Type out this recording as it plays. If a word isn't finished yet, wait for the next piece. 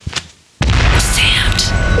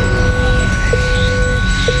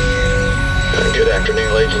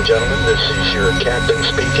afternoon, ladies and gentlemen. This is your captain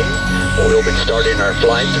speaking. We'll be starting our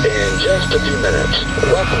flight in just a few minutes.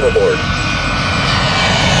 Welcome aboard.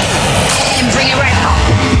 And bring it right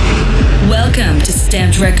home. Welcome to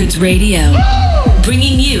Stamped Records Radio,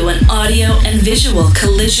 bringing you an audio and visual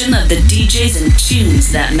collision of the DJs and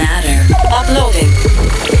tunes that matter. Uploading.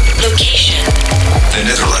 Location. The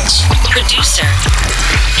Netherlands. Producer.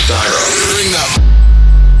 Dyro. Bring up.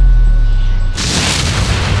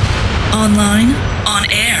 Online, on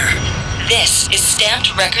air. This is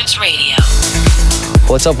Stamped Records Radio.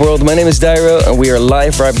 What's up, world? My name is Dyro, and we are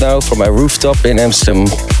live right now from my rooftop in Amsterdam.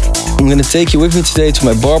 I'm gonna take you with me today to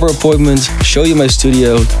my barber appointment, show you my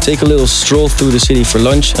studio, take a little stroll through the city for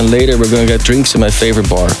lunch, and later we're gonna get drinks in my favorite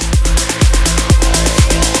bar.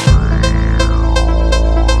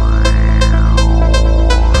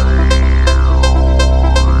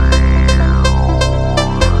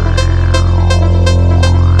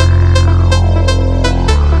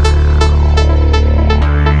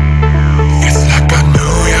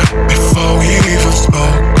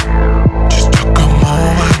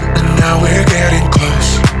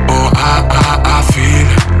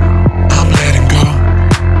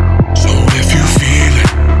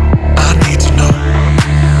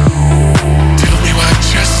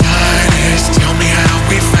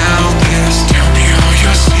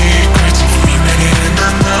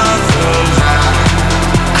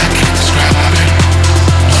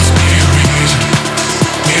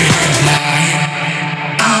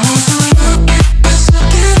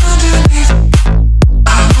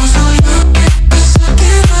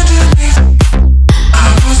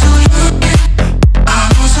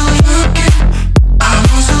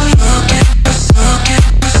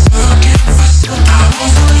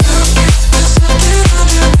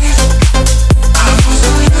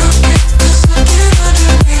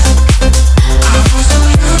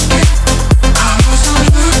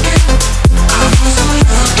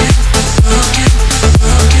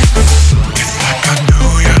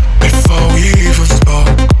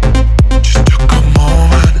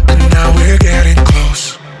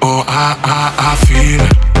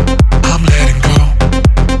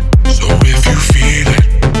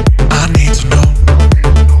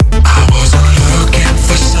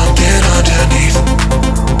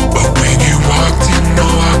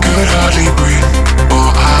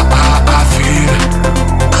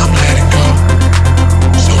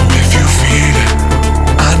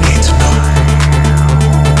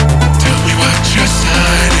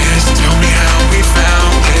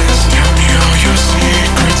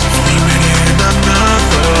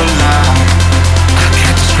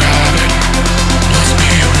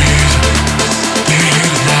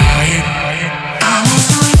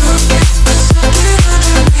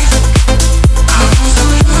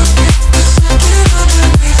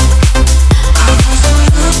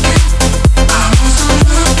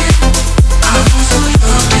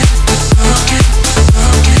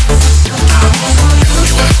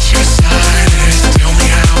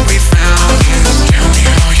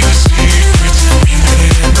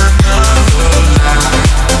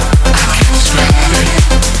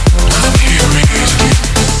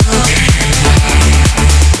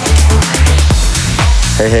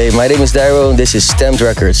 Hey, my name is Dyro and this is Stamped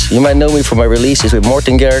Records. You might know me from my releases with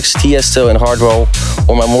Morten Garrix, Tiesto and Hardwell,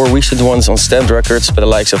 or my more recent ones on Stamped Records by the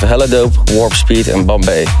likes of Hellodope, Warp Speed and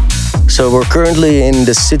Bombay. So we're currently in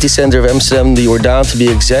the city center of Amsterdam, the Jordaan to be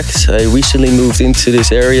exact. I recently moved into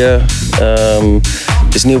this area.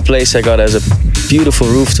 This new place I got has a beautiful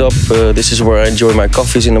rooftop. This is where I enjoy my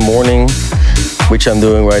coffees in the morning, which I'm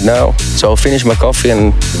doing right now. So I'll finish my coffee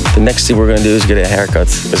and the next thing we're gonna do is get a haircut,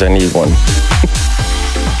 because I need one.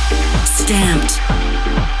 Stamped.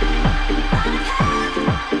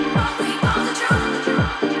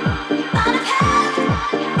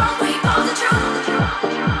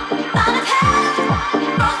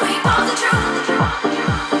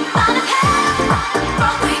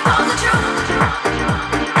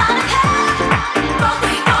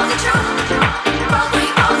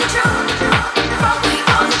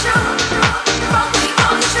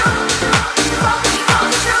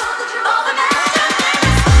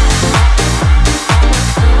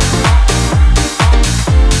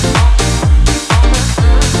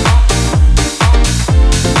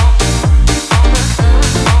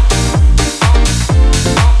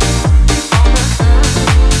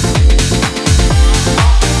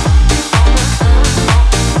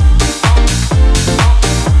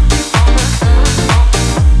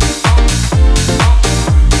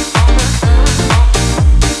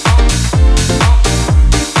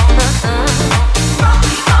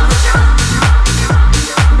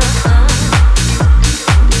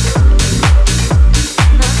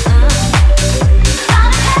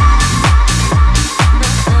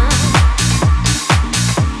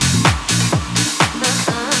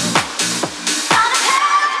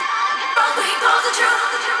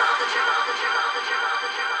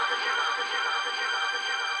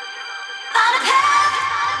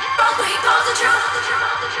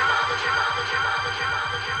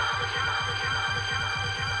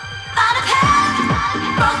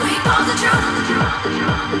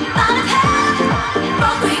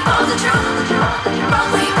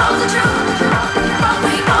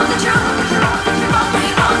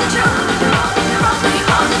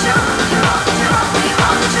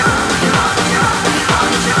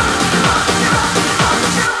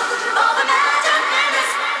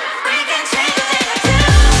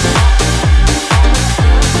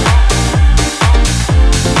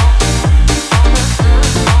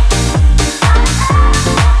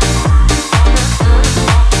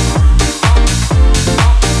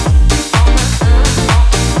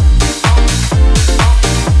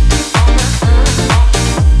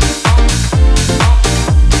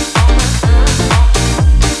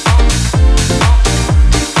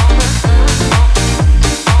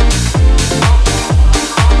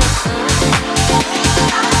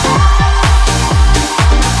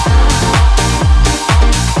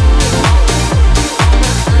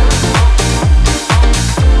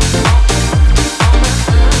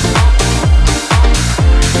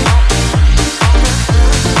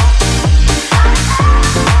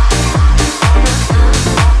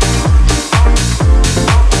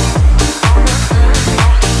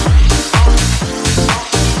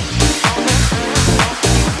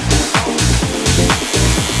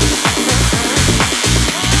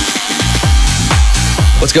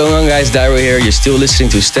 What's going on, guys? Dyro here. You're still listening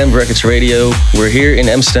to Stamped Records Radio. We're here in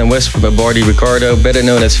Amsterdam West with my buddy Ricardo, better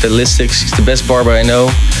known as Fatalistics. He's the best barber I know.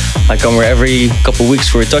 I come here every couple weeks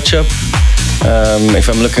for a touch-up. If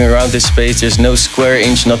I'm looking around this space, there's no square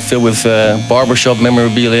inch not filled with barbershop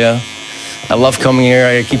memorabilia. I love coming here.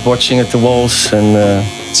 I keep watching at the walls, and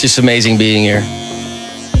it's just amazing being here.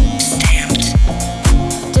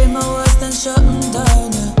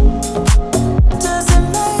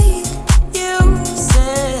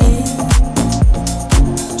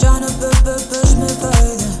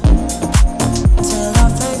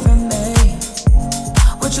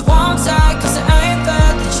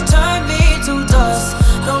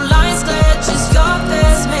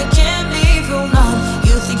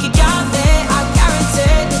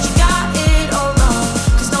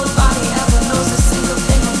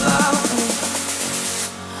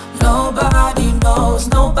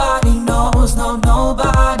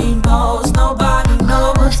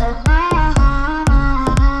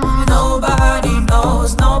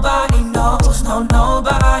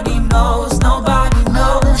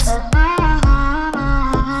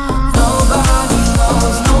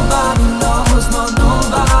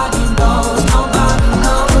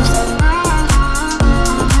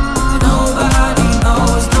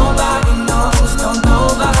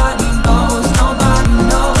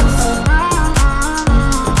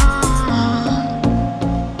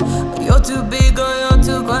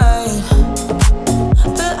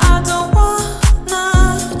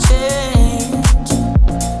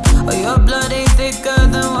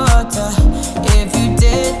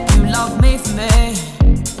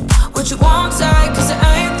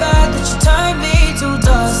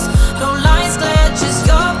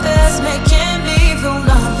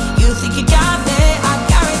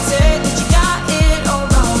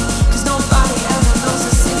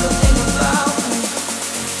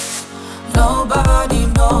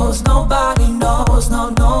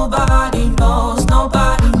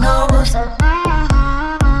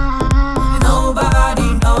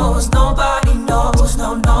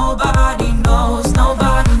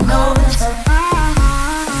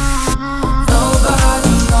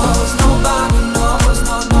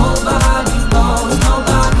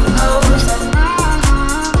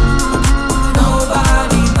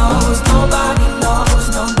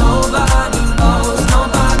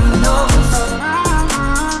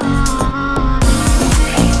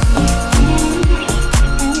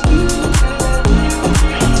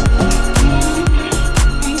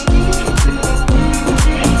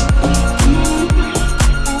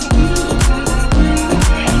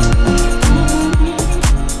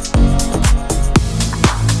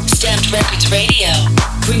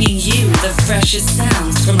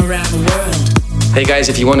 Hey guys,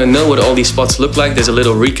 if you want to know what all these spots look like, there's a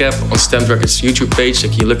little recap on Stamped Records YouTube page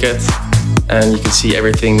that you can look at, and you can see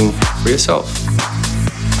everything for yourself.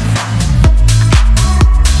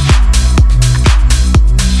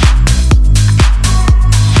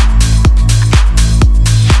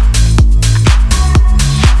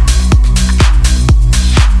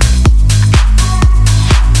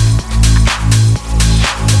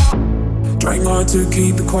 Trying hard to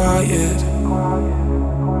keep it quiet.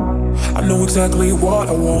 I know exactly what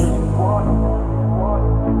I want.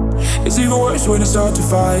 It's even worse when I start to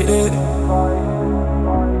fight it,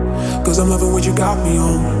 'cause I'm loving what you got me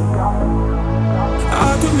on.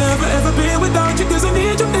 I could never ever be without you, 'cause I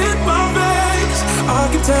need you in my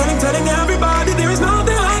telling everybody there is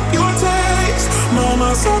nothing like your taste.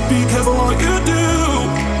 Mama said be careful what you do.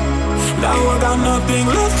 Now I got nothing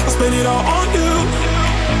left, I'll spend it all on you.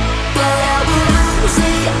 But I will lose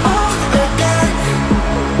it all again,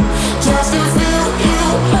 just to feel you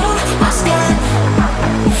on my skin.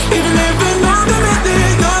 Even if another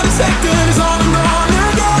minute, not a second is all I'm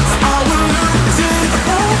gonna get. I will lose it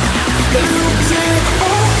all again.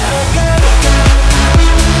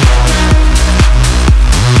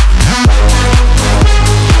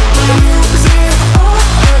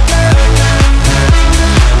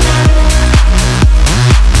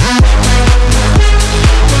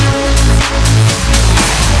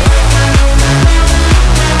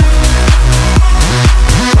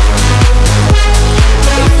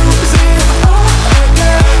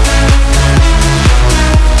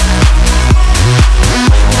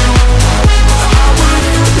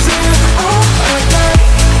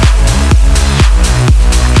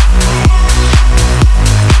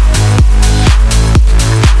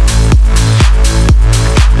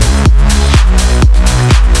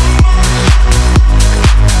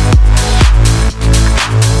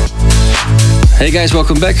 Hey guys,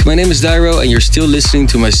 welcome back. My name is Dyro and you're still listening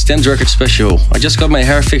to my Stamped Records special. I just got my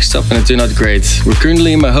hair fixed up and it turned out great. We're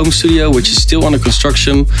currently in my home studio, which is still under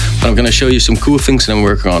construction, but I'm gonna show you some cool things that I'm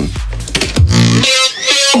working on.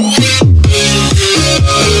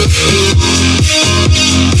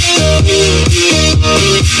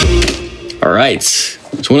 Alright,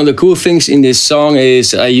 so one of the cool things in this song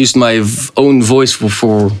is I used my own voice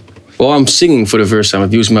for well, I'm singing for the first time.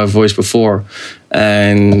 I've used my voice before,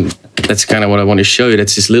 and that's kind of what I want to show you.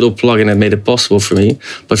 That's this little plugin that made it possible for me.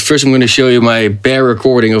 But first I'm going to show you my bare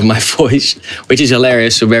recording of my voice, which is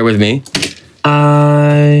hilarious, so bear with me.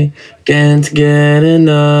 I can't get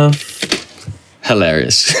enough.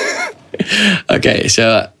 Hilarious. Okay,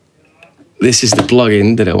 so this is the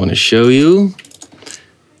plugin that I want to show you.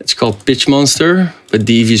 It's called Pitch Monster by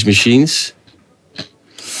Devious Machines.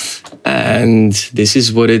 And this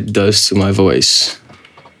is what it does to my voice.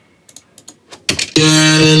 Get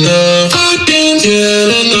enough, I can't get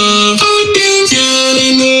enough, I can't get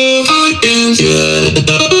enough, I can't get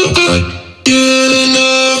enough,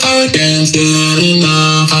 I can't get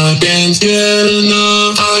enough, I can't get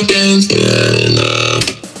enough, I can't get enough.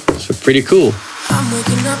 So pretty cool. I'm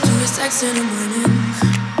waking up to his text in the morning.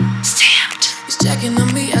 Stamped. He's checking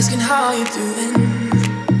on me, asking how you doing.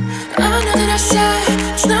 I know that I said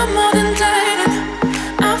it's not more than dating.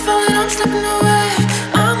 I'm falling, I'm slipping away.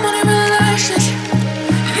 I'm on a relations.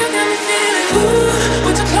 You got me feeling ooh,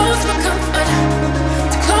 we're too close for comfort.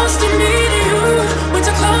 Too close to me to you. We're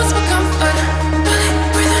too close for comfort.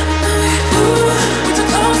 Breathe away. Ooh, we're too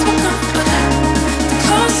close for comfort. Too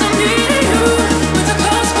close to me to you. We're too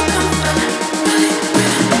close for comfort.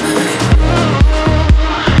 Breathe away.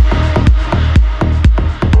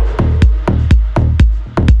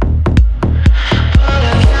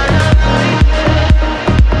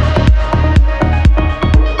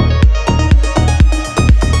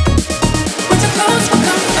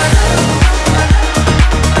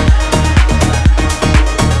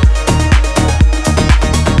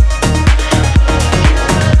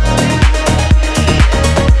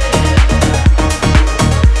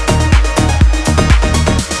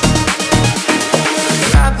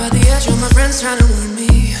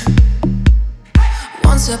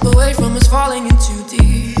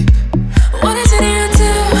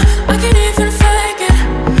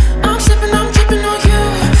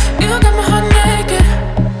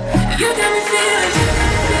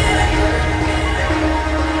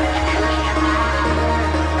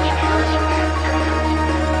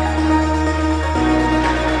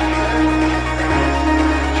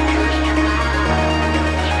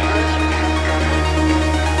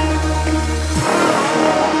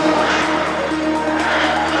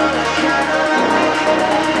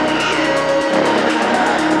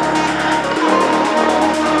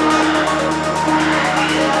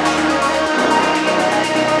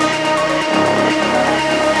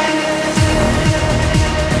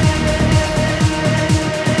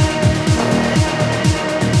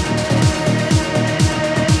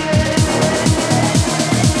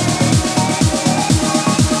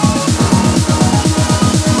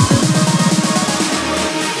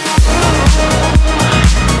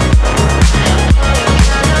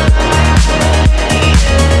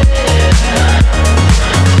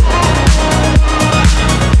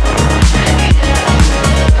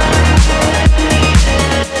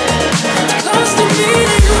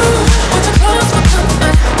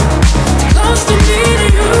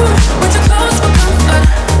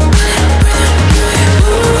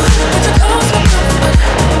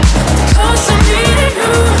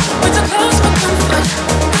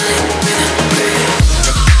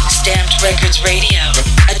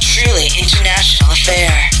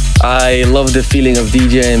 I love the feeling of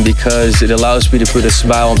DJing because it allows me to put a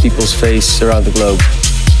smile on people's face around the globe.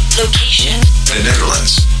 Location. The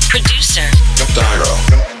Netherlands. Producer. Dyro.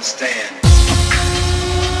 Don't understand.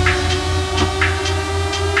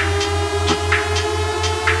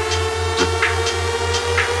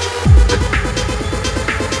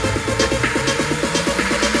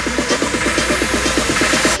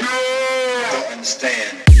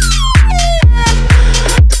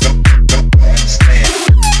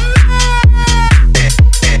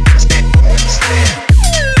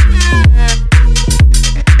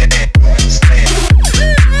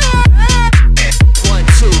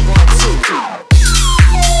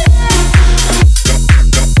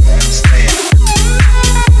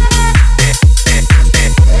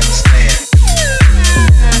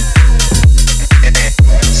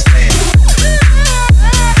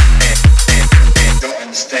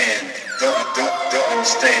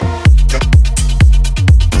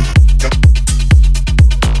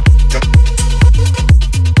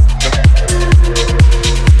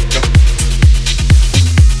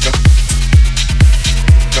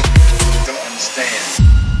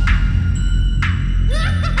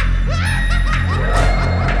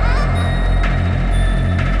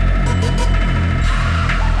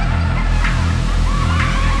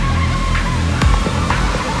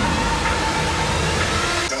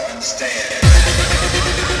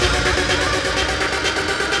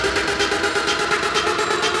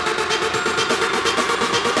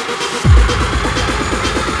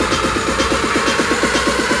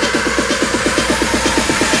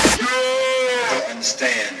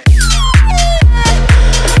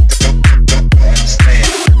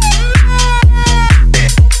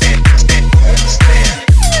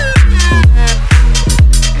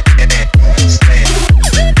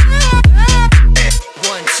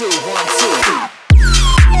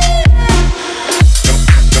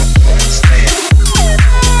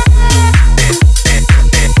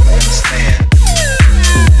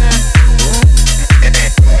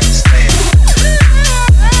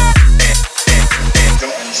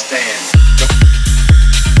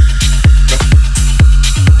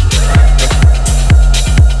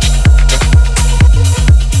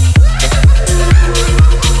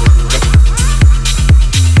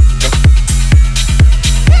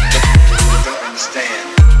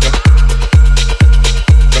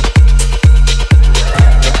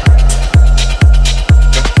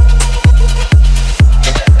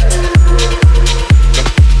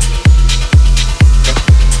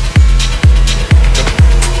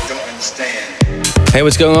 Hey,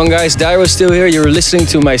 what's going on, guys? Dyro's still here. You're listening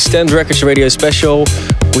to my Stamped Records radio special.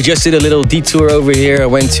 We just did a little detour over here. I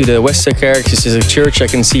went to the Westerkerk. This is a church I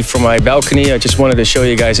can see from my balcony. I just wanted to show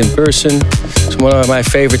you guys in person. It's one of my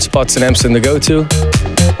favorite spots in Amsterdam to go to.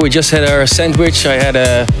 We just had our sandwich. I had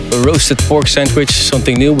a roasted pork sandwich,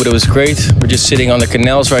 something new, but it was great. We're just sitting on the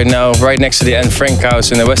canals right now, right next to the Anne Frank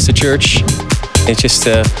house in the Westerchurch. It's just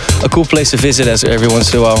a cool place to visit every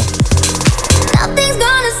once in a while. Nothing's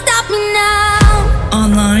gonna stop me now.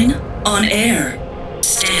 Online, on air,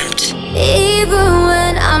 Stamped. Even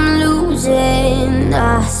when I'm losing,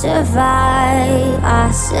 I survive, I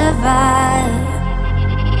survive.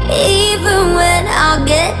 Even when I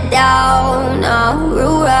get down, I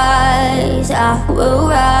will rise, I will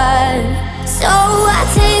rise. So I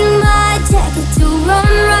take my jacket to run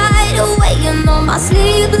right away. And on my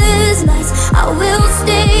sleepless nights, I will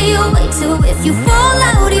stay awake. So if you fall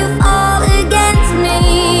out, you fall against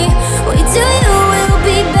me. Wait till you will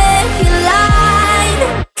be back in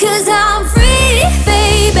line. 'Cause I'm free,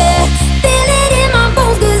 baby. Feel it in my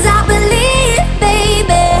bones 'cause I believe,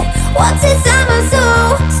 baby. What's inside my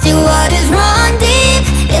soul? Still waters run deep.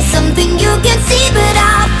 It's something you can see, but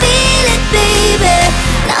I feel it, baby.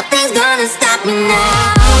 Nothing's gonna stop me now.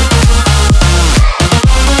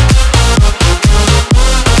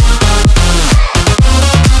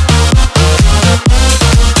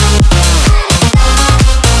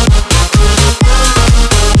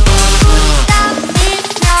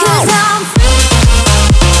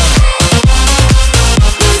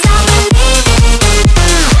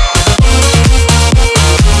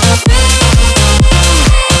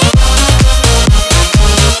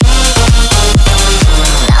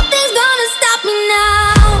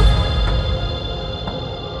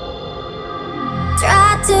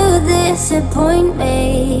 Disappoint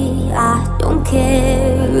me, I don't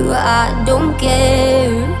care, I don't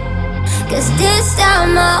care. 'Cause this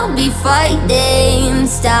time I'll be fighting.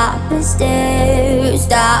 Stop and stare,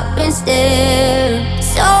 stop and stare.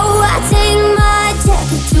 So I take my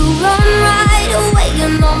jacket to run right away.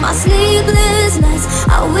 And on my sleepless nights,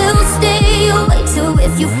 I will stay awake. So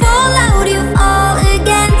if you fall out, you fall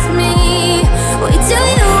against me. to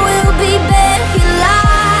you will be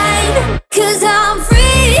light. 'Cause I'm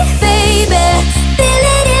free, baby. Feel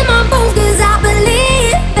it in my bones 'cause I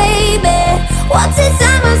believe, baby. What's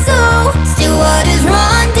inside my soul? Still waters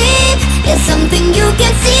run deep. It's something you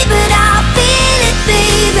can see, but I feel it,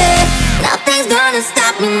 baby. Nothing's gonna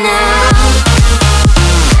stop me now.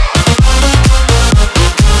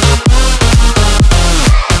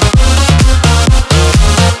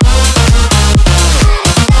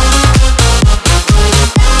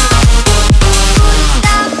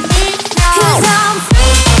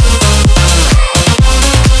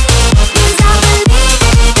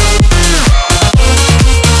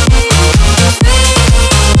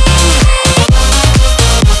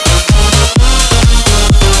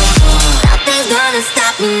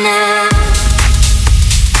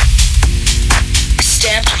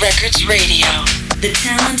 Records Radio, the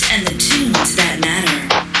talent and the tunes that matter.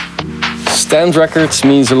 Stamped Records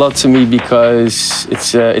means a lot to me because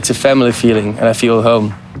it's a family feeling and I feel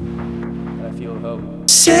home.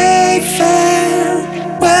 Say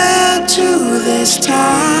farewell to this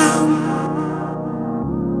town.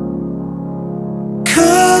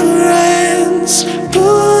 Currents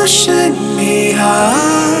pushing me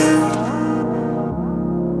hard.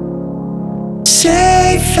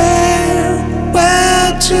 Say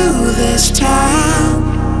farewell to this town.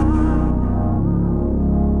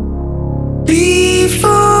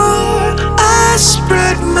 Before I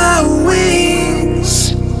spread my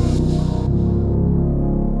wings,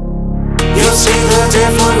 you'll see the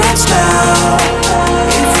difference now.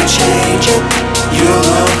 If you change it, you'll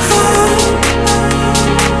know how.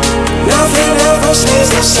 Nothing ever stays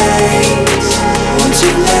the same. Once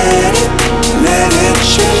you let it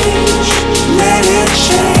change, let it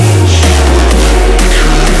change.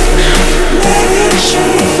 Let it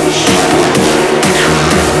change. Let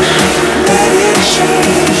it change.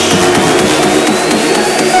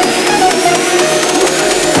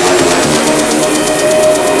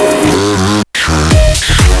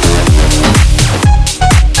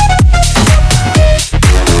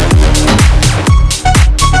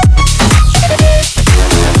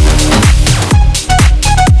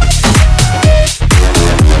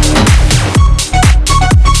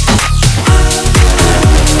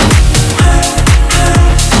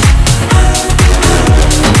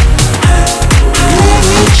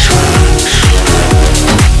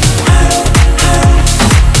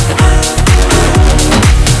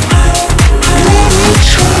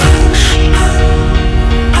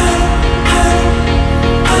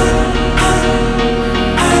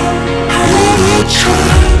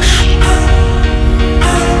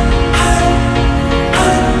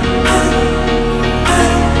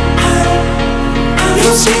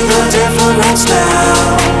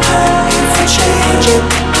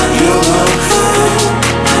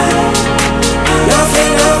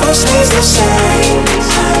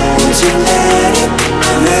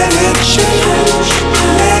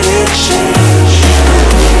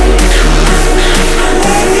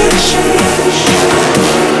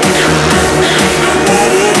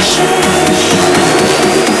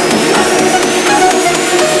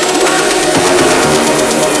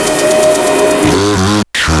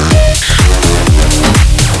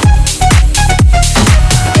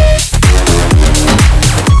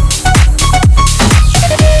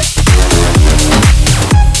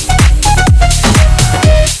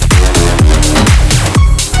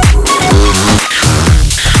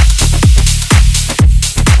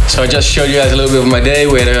 So I just showed you guys a little bit of my day.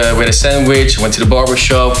 We had a sandwich, went to the barber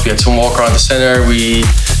shop, we had some walk around the center, we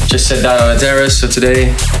just sat down on a terrace. So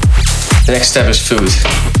today, the next step is food.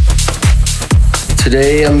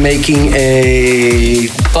 Today I'm making a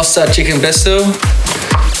pasta chicken pesto,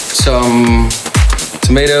 some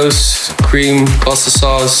tomatoes, cream, pasta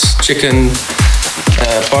sauce, chicken,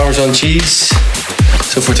 Parmesan cheese.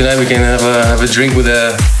 So for tonight we can have a drink with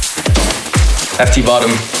a hefty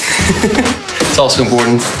bottom. It's also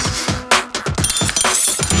important.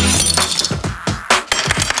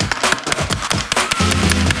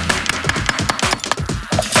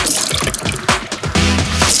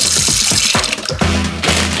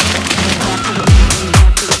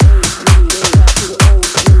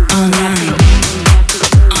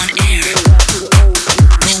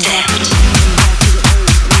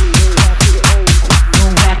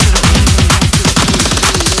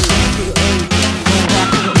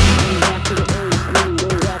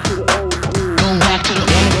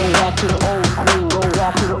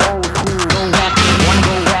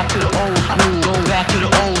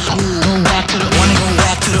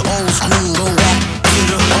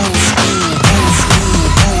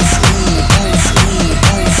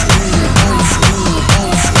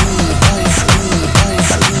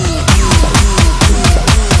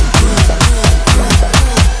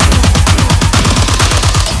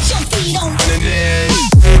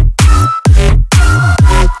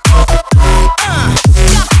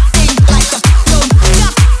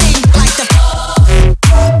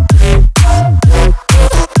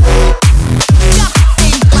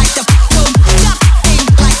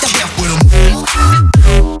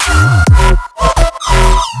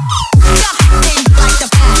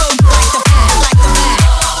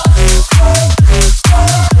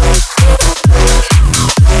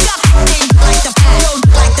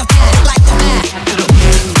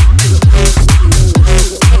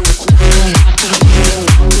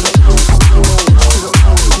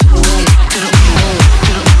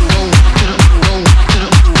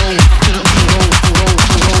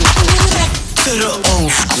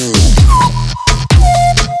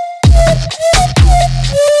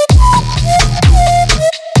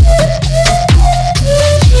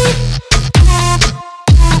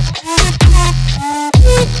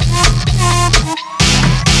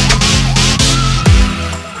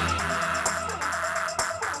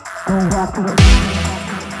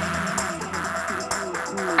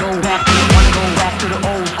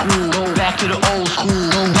 back to the old school,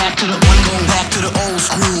 go back to the one, go back to the old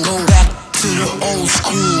school, go back to the old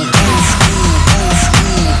school, old school, old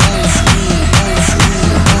school, old school,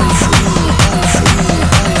 old school, old school,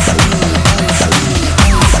 old school, old school,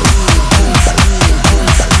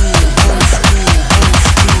 old school.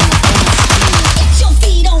 Get your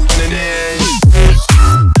feet on the dance.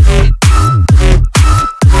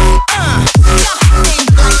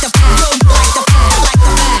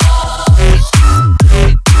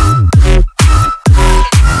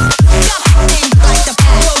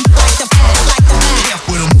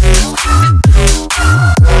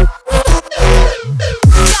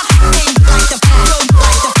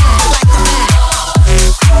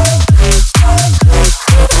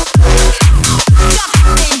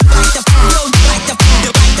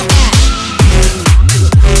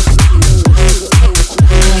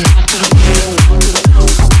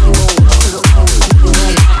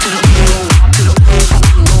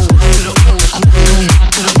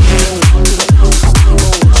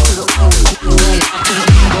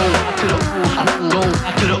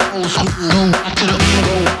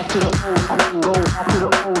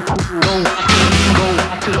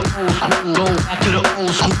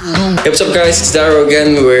 Hey, what's up guys, it's Dairo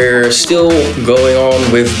again. We're still going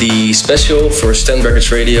on with the special for Stamped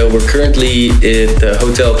Records Radio. We're currently at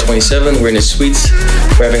Hotel 27. We're in a suite.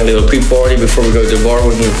 We're having a little pre-party before we go to the bar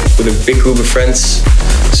with a big group of friends.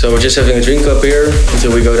 So we're just having a drink up here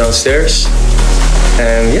until we go downstairs.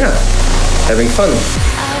 And yeah, having fun.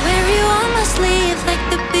 I wear you on my sleeve like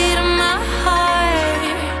the beat of my heart.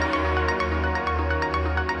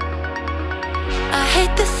 I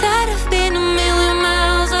hate the thought of being a million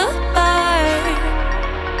miles apart.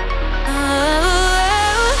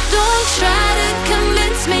 Oh, don't try to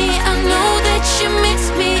convince me. I know that you miss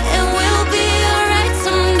me, and we'll be alright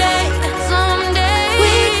someday. Someday.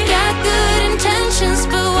 We got good intentions,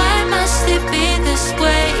 but why must it be this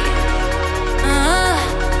way?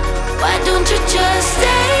 Why don't you just stay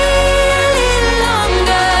a little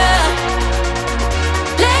longer?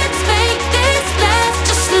 Let's make this last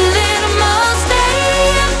just a little more. Stay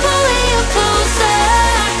and pull you closer.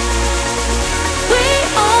 We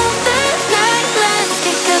own the night, let's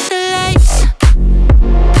kick out the lights.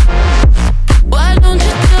 Why don't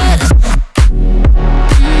you just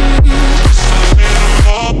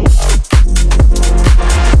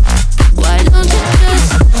Why don't you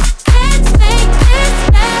just let's make this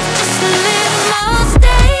last just a little more.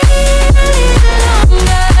 Stay a little longer.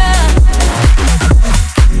 A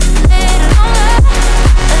little longer.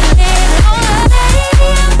 A little longer. Stay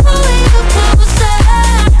and pull you closer.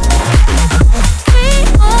 We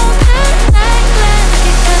own the night, let's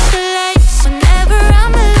kick out the lights. Whenever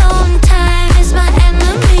I'm alone, time is my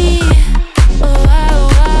enemy.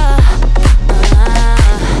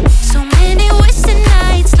 So many wasted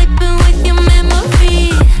nights sleeping with your memory.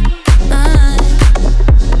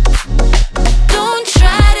 Don't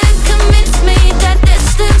try to convince me that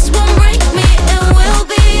distance won't break me, and we'll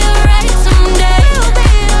be alright someday.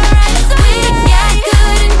 We got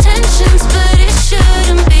good intentions, but it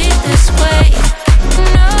shouldn't be this way.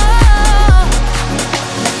 No.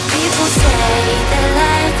 People say that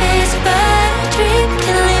life is but a dream,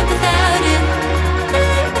 can live without it.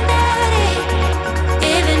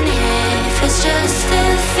 Even if it's just a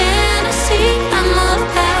fantasy, I'm all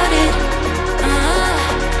about it.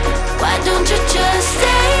 Why don't you just stay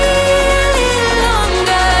a little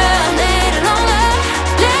longer? A little longer.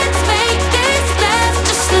 Let's make this last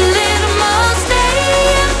just a little more. Stay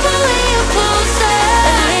and pull you closer.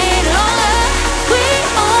 A little longer. We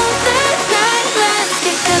own the night, let's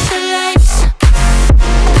kick out the lights.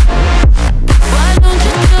 Why don't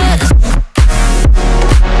you just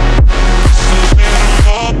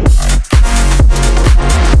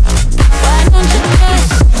Why don't you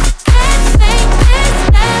just let's make this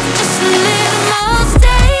last just a little more.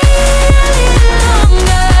 Stay a little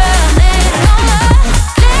longer, a little longer.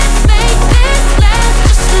 Let's make this last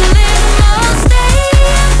just a little more. Stay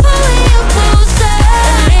and pull you closer,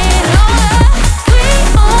 a little longer. We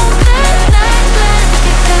own the night, let's kick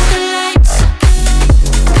out the lights.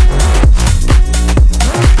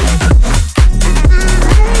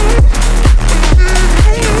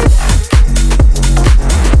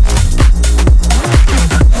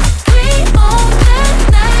 We own the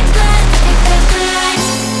night, let's kick out the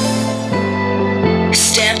lights.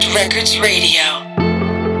 Stamped Records Radio.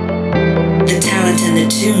 The talent and the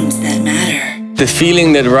tunes that matter. The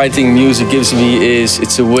feeling that writing music gives me is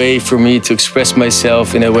it's a way for me to express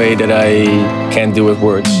myself in a way that I can't do with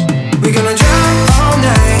words. We're gonna drive all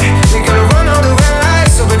night. We're gonna run all the red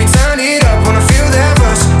lights. So baby, turn it up. Wanna feel that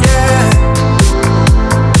rush, yeah.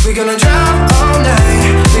 We're gonna drive all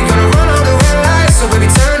night. We're gonna run all the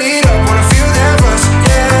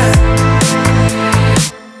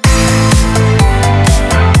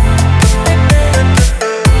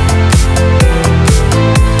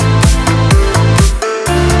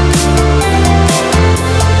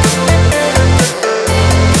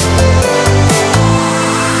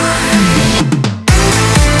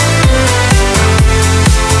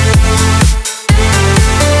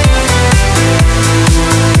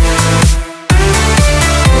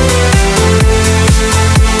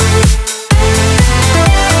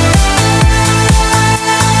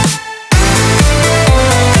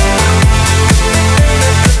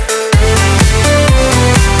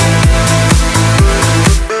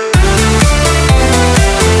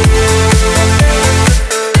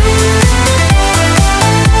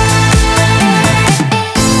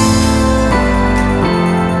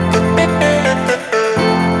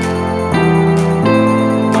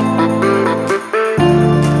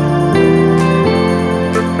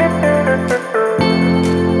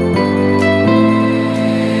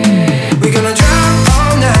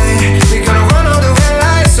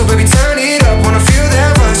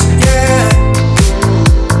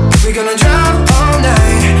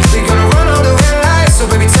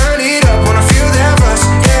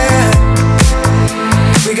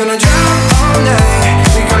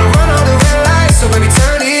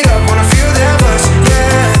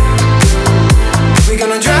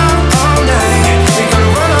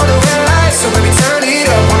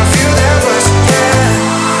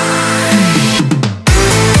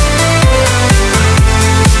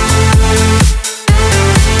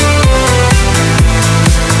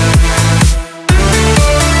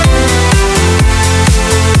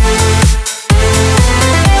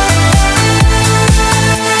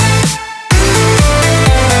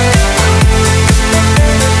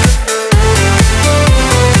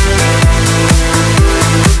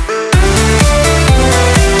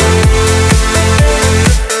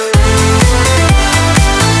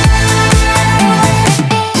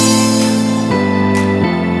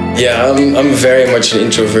Yeah, I'm very much an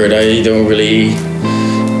introvert. I don't really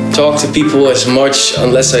talk to people as much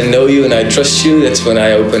unless I know you and I trust you. That's when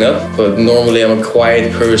I open up. But normally I'm a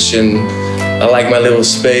quiet person. I like my little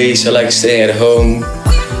space. I like staying at home.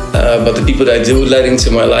 But the people that I do let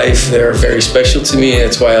into my life, they're very special to me.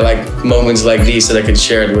 That's why I like moments like these that I can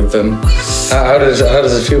share it with them. How does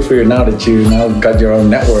it feel for you now that you now got your own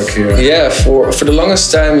network here? Yeah, for the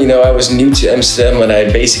longest time, you know, I was new to Amsterdam and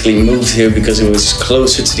I basically moved here because it was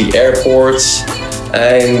closer to the airport.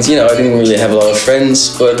 And you know, I didn't really have a lot of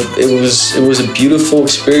friends, but it was a beautiful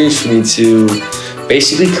experience for me to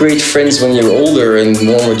basically create friends when you're older and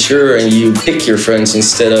more mature, and you pick your friends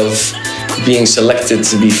instead of being selected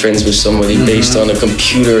to be friends with somebody based on a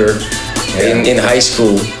computer in high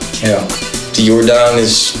school. Yeah, the Jordaan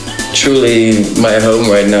is truly my home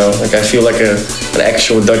right now. Like I feel like an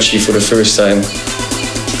actual Dutchie for the first time.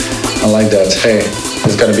 I like that. Hey,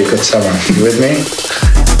 it's gonna be a good summer. You with me?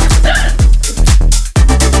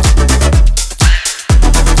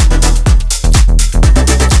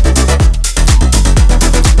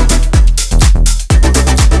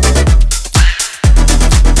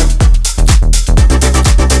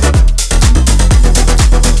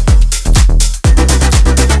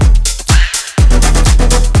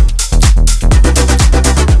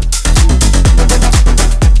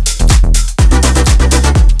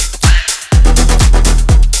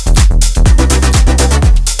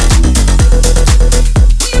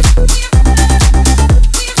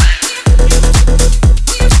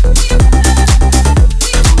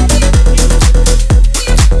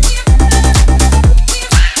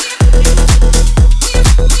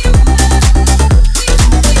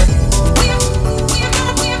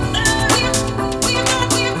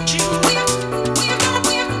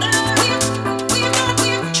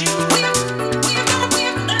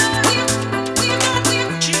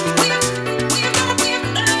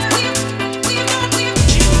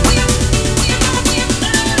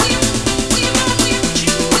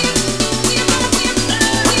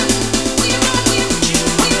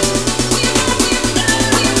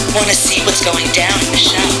 Want to see what's going down in the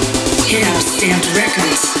show? Hit up Stamped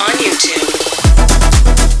Records on YouTube.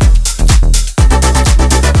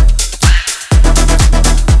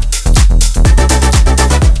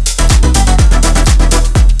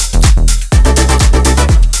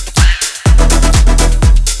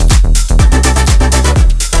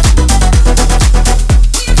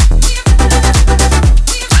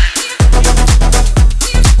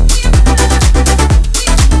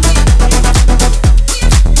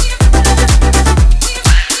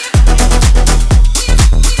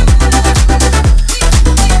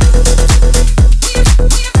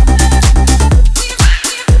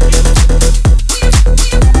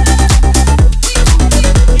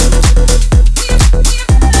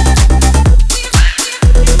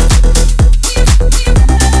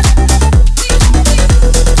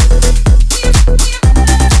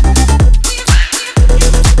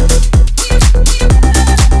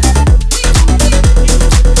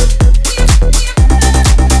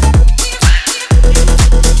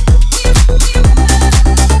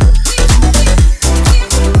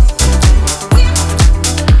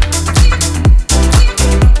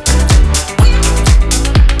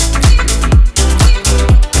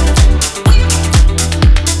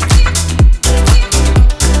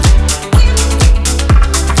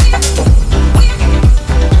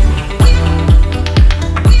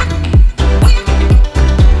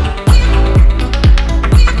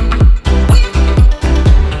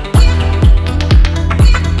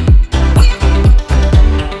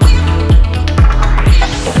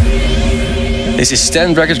 This is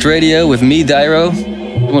Stamped Records Radio with me, Dyro.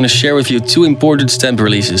 I want to share with you two important Stamped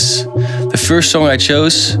releases. The first song I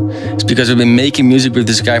chose is because I've been making music with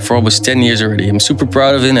this guy for almost 10 years already. I'm super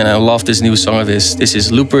proud of him and I love this new song of his. This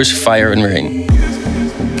is Looper's Fire and Rain.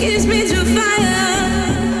 Kiss me through fire.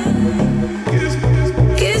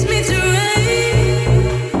 Kiss me through rain.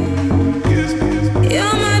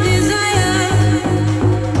 You're my desire.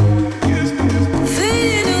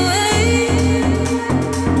 Fading away.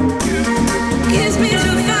 Kiss me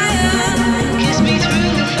through fire. Kiss me through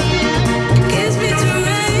the fire. Kiss me through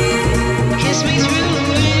rain. Kiss me through the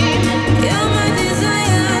rain. You're my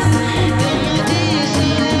desire. You're my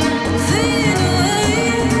desire. Fading away.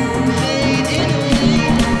 Fading away.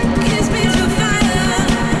 Kiss me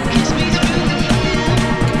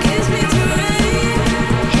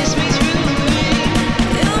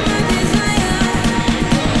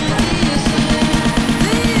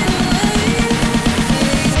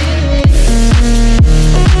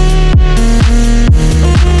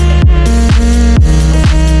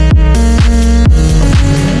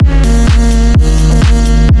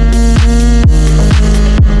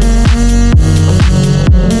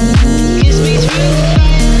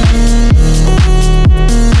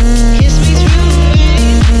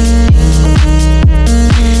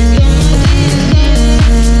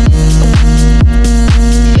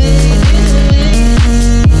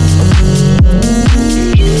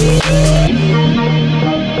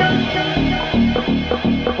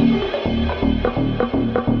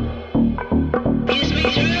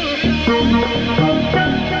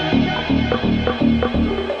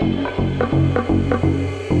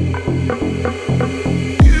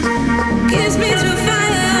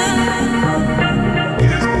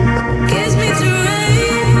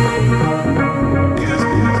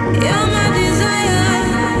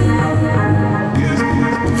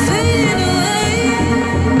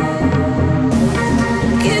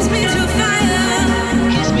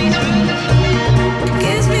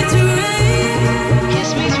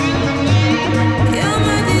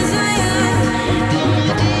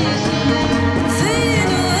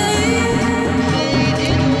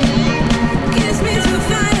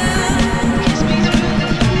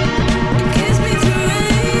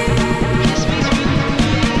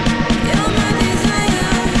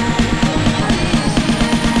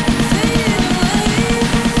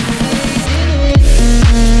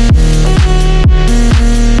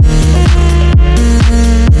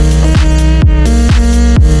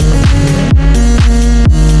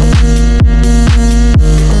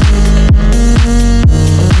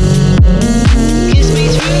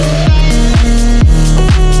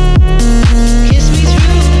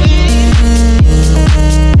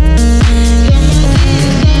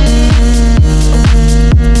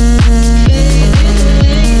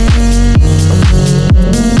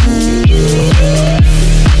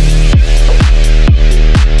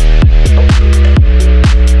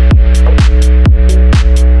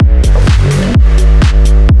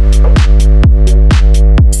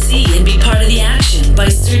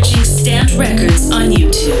Following Stamped Records on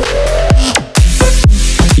YouTube.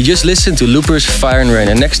 You just listened to Loopers, Fire and Rain,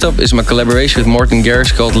 and next up is my collaboration with Morten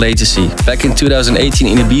Garrix called Latency. Back in 2018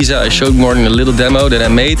 in Ibiza, I showed Morten a little demo that I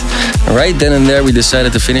made, and right then and there we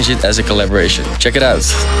decided to finish it as a collaboration. Check it out.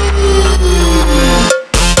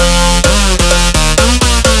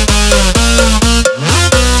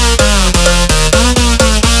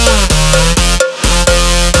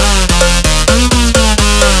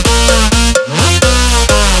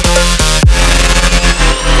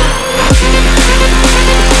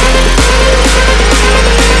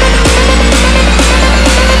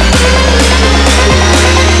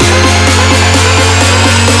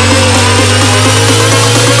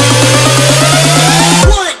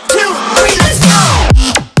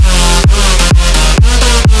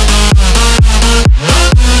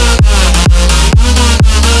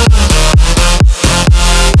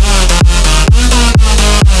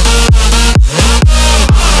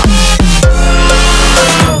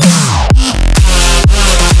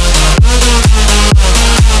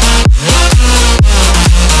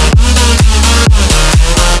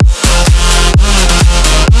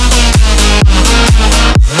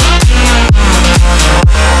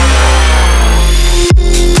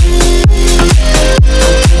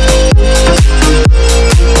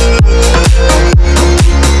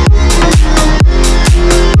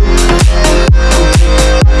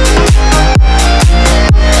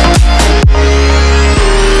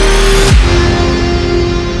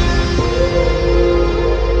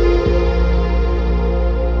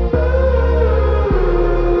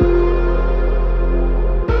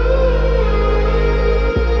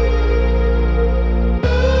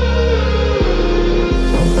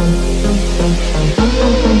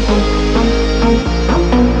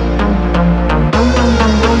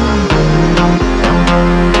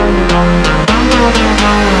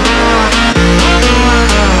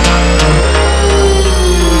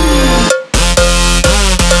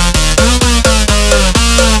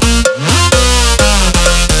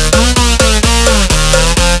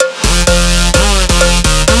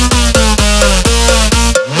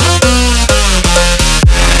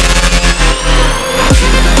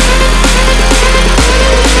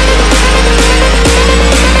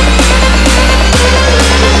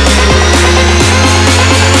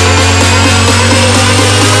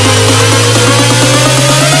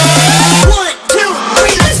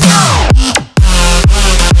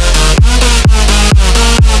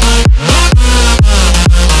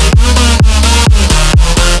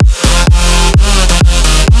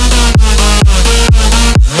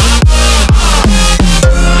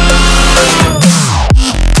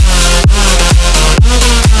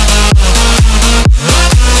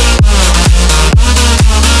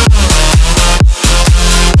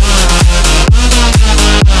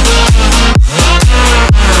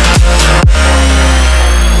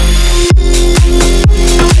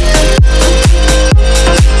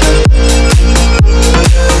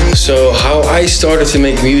 I started to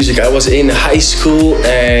make music, I was in high school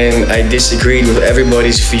and I disagreed with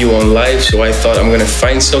everybody's view on life. So I thought, I'm gonna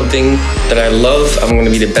find something that I love, I'm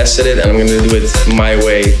gonna be the best at it, and I'm gonna do it my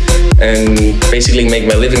way and basically make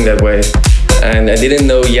my living that way. And I didn't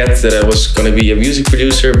know yet that I was gonna be a music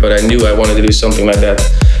producer, but I knew I wanted to do something like that.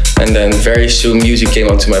 And then very soon music came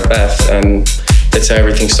onto my path, and that's how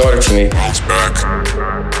everything started for me. Bounce back.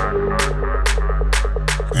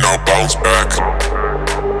 Now bounce back.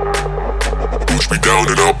 Push me down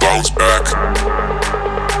and I'll bounce back.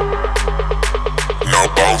 Now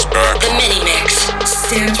bounce back. The Mini Mix.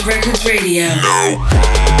 Stamped Records Radio. No.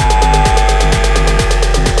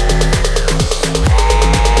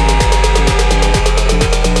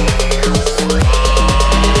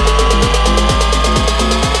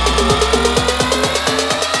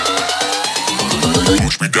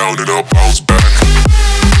 Push me down and I'll bounce back.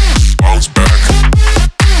 Bounce back.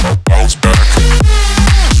 Bounce back.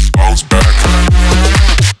 Bounce back.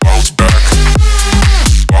 Bounce back.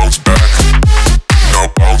 Bounce back. Now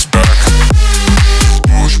bounce back.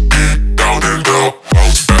 Push me down and I'll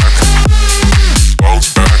bounce back.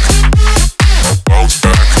 Bounce back. Bounce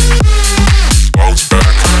back. Bounce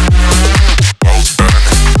back. Bounce back.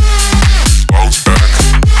 Bounce back.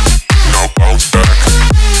 Now bounce back.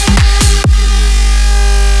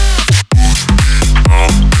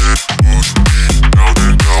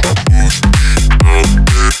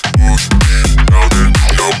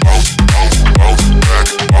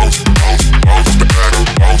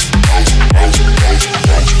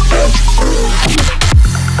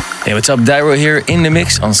 Hey, what's up? Dyro here in the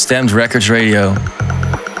mix on Stamped Records Radio.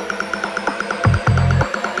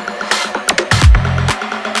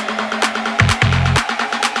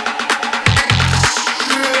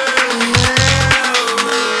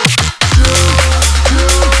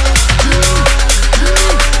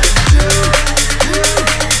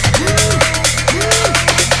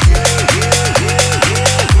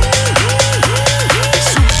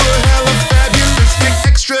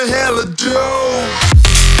 extra hella dope.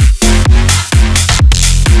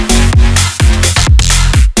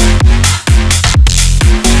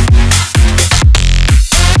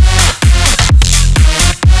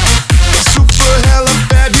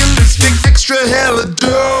 Extra hella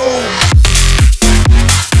dope.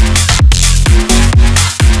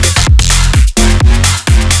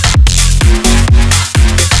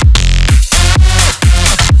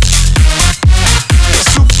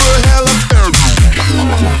 Super hella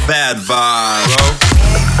bad vibe, bro.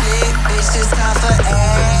 Bitch, it's time for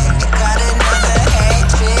egg. Got another egg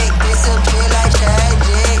trick. Disappear like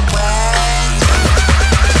tragic.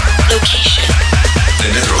 Location: The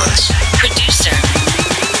Netherlands. Producer: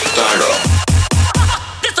 Dyro.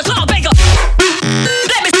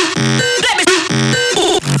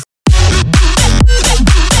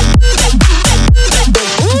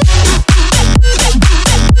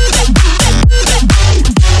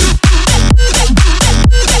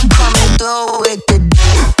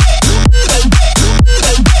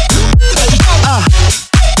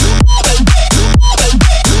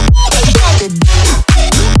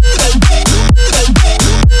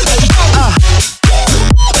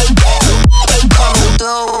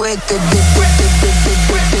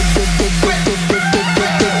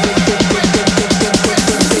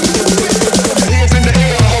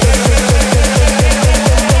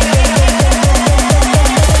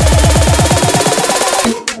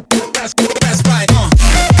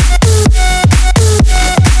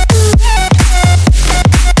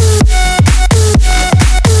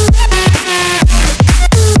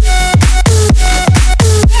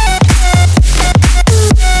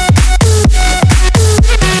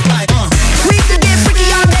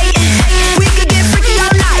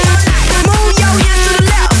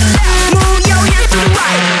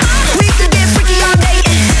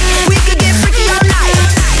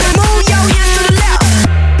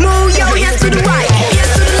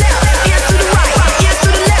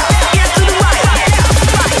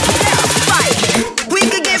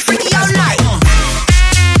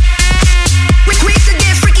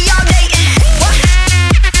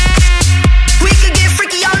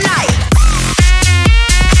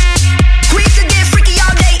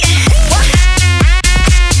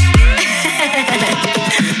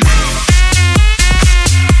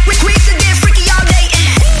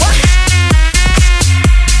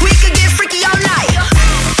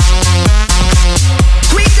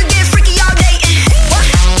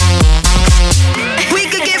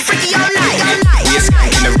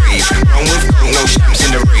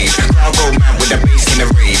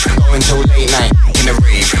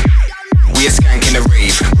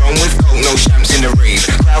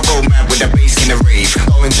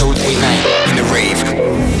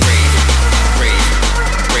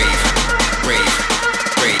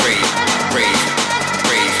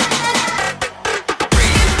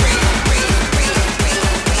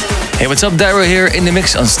 Hey, what's up, Dyro here in the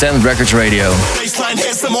mix on Stamped Records Radio. Baseline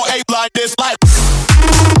hit some more A like this, like.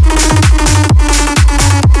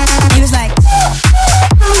 He was like,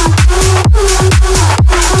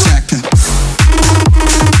 check it.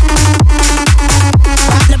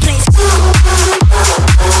 Rock the place.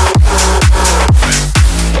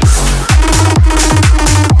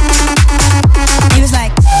 He was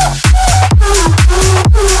like,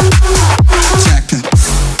 check it.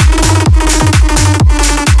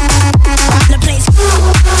 Rock the place.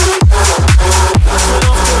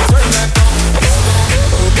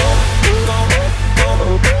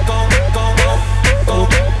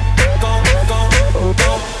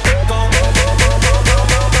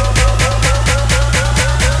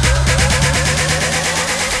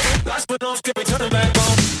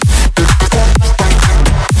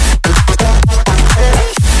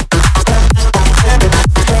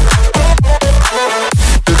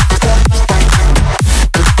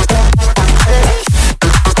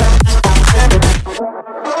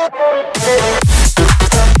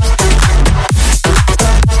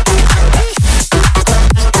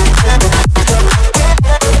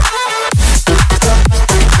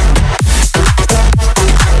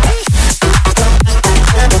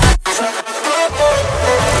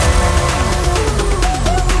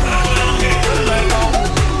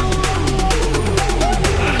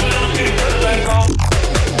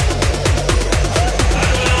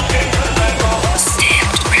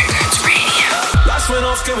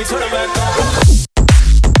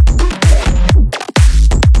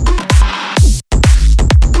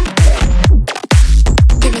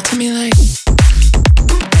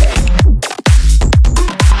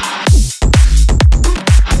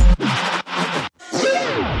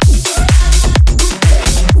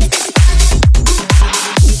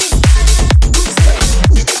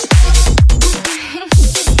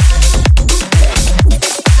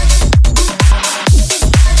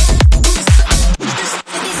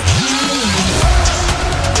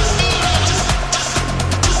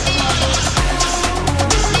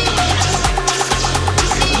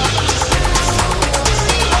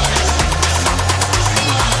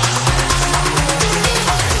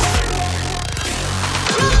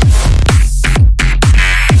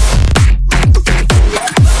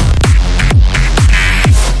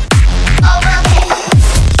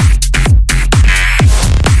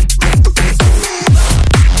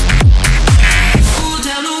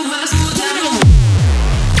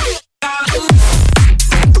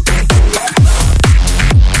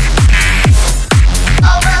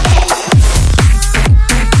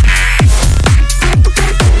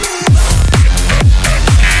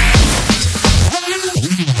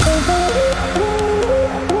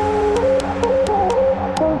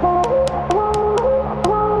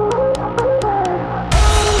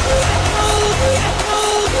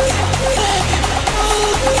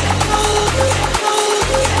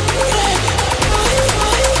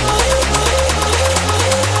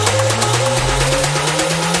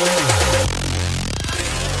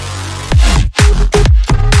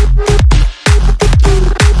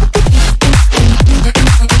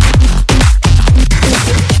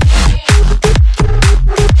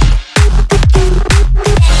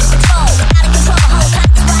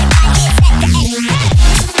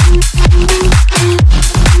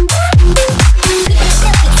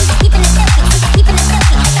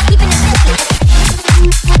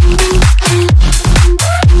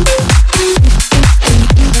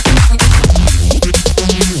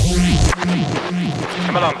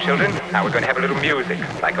 children. Now we're going to have a little music,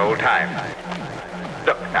 like old times.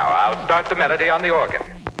 Look, now I'll start the melody on the organ.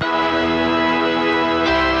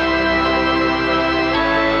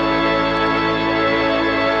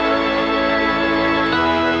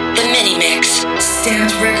 The Mini Mix.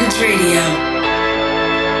 Stamped Records Radio.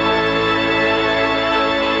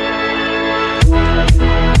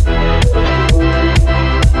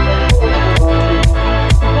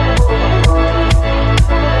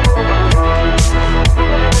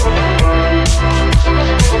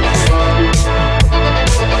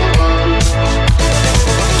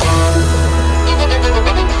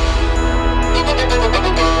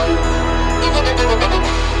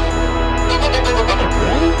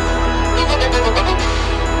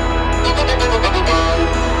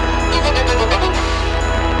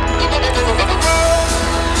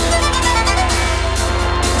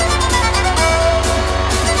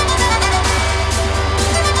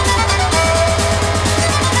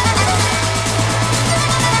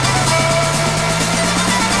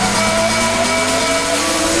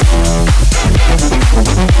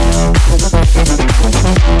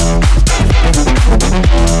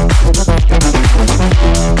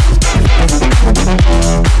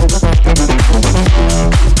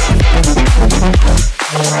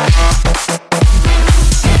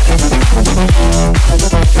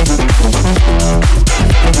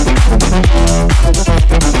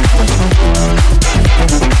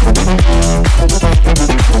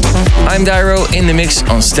 I'm Dyro in the mix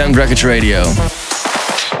on Stamped Records Radio.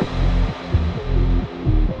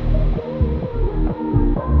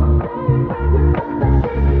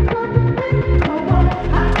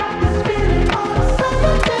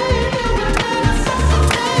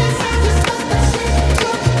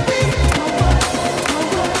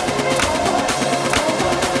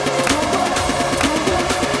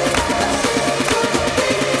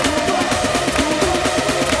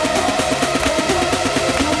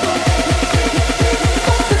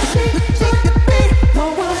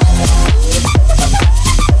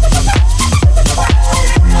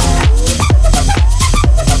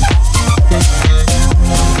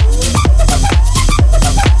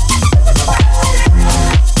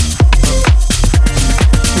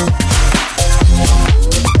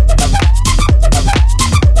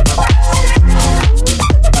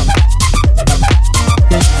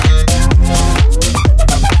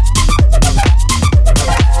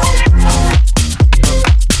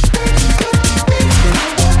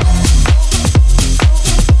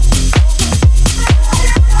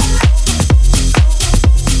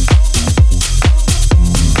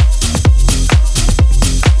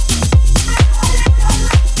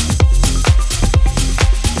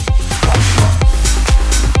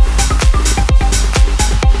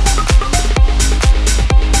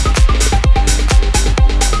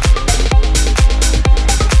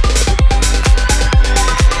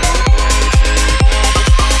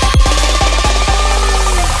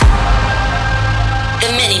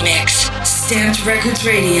 Stamped Records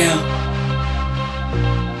Radio.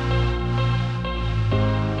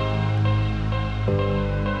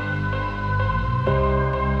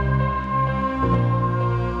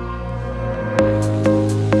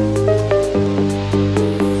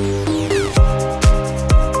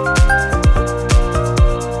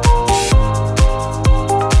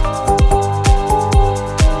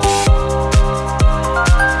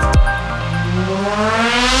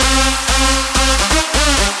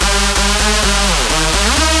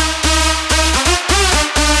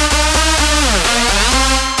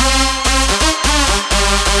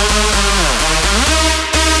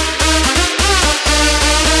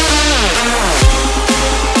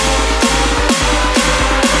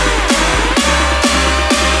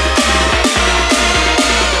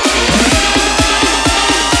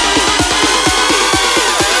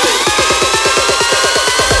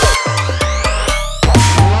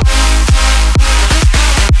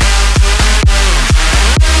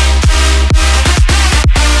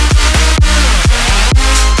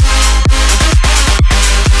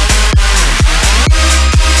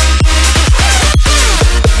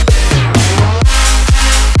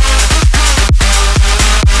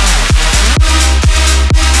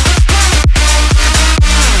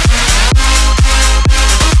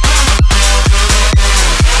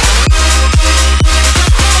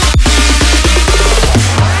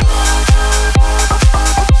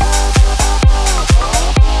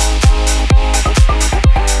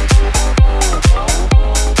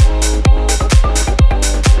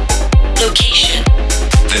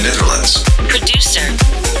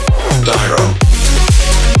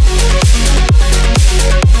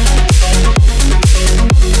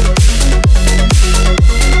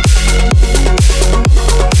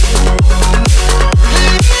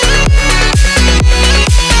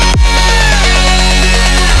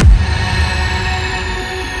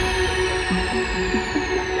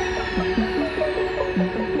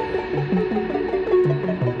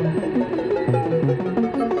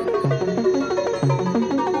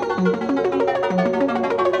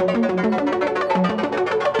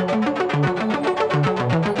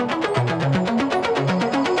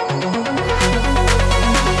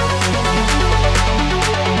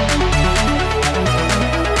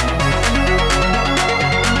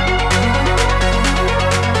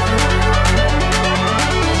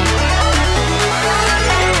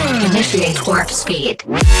 Warp Speed.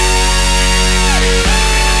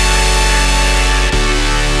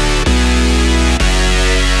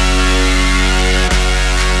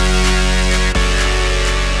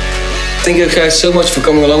 Thank you guys so much for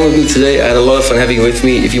coming along with me today. I had a lot of fun having you with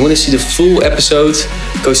me. If you want to see the full episode,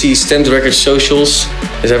 go see Stamped Records socials.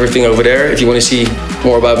 There's everything over there. If you want to see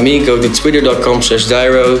more about me, go to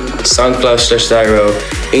twitter.com/Dyro, SoundCloud/Dyro,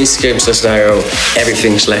 Instagram/Dyro,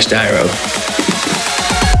 everything/Dyro.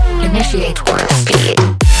 Initiate Warp Speed.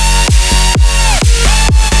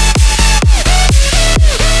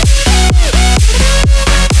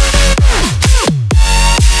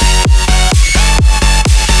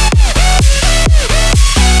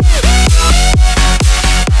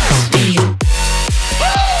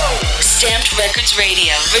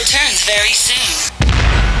 Radio returns very soon.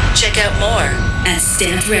 Check out more at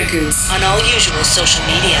Stamped Records on all usual social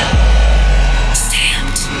media.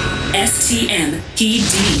 Stamped.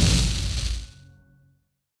 STMPD.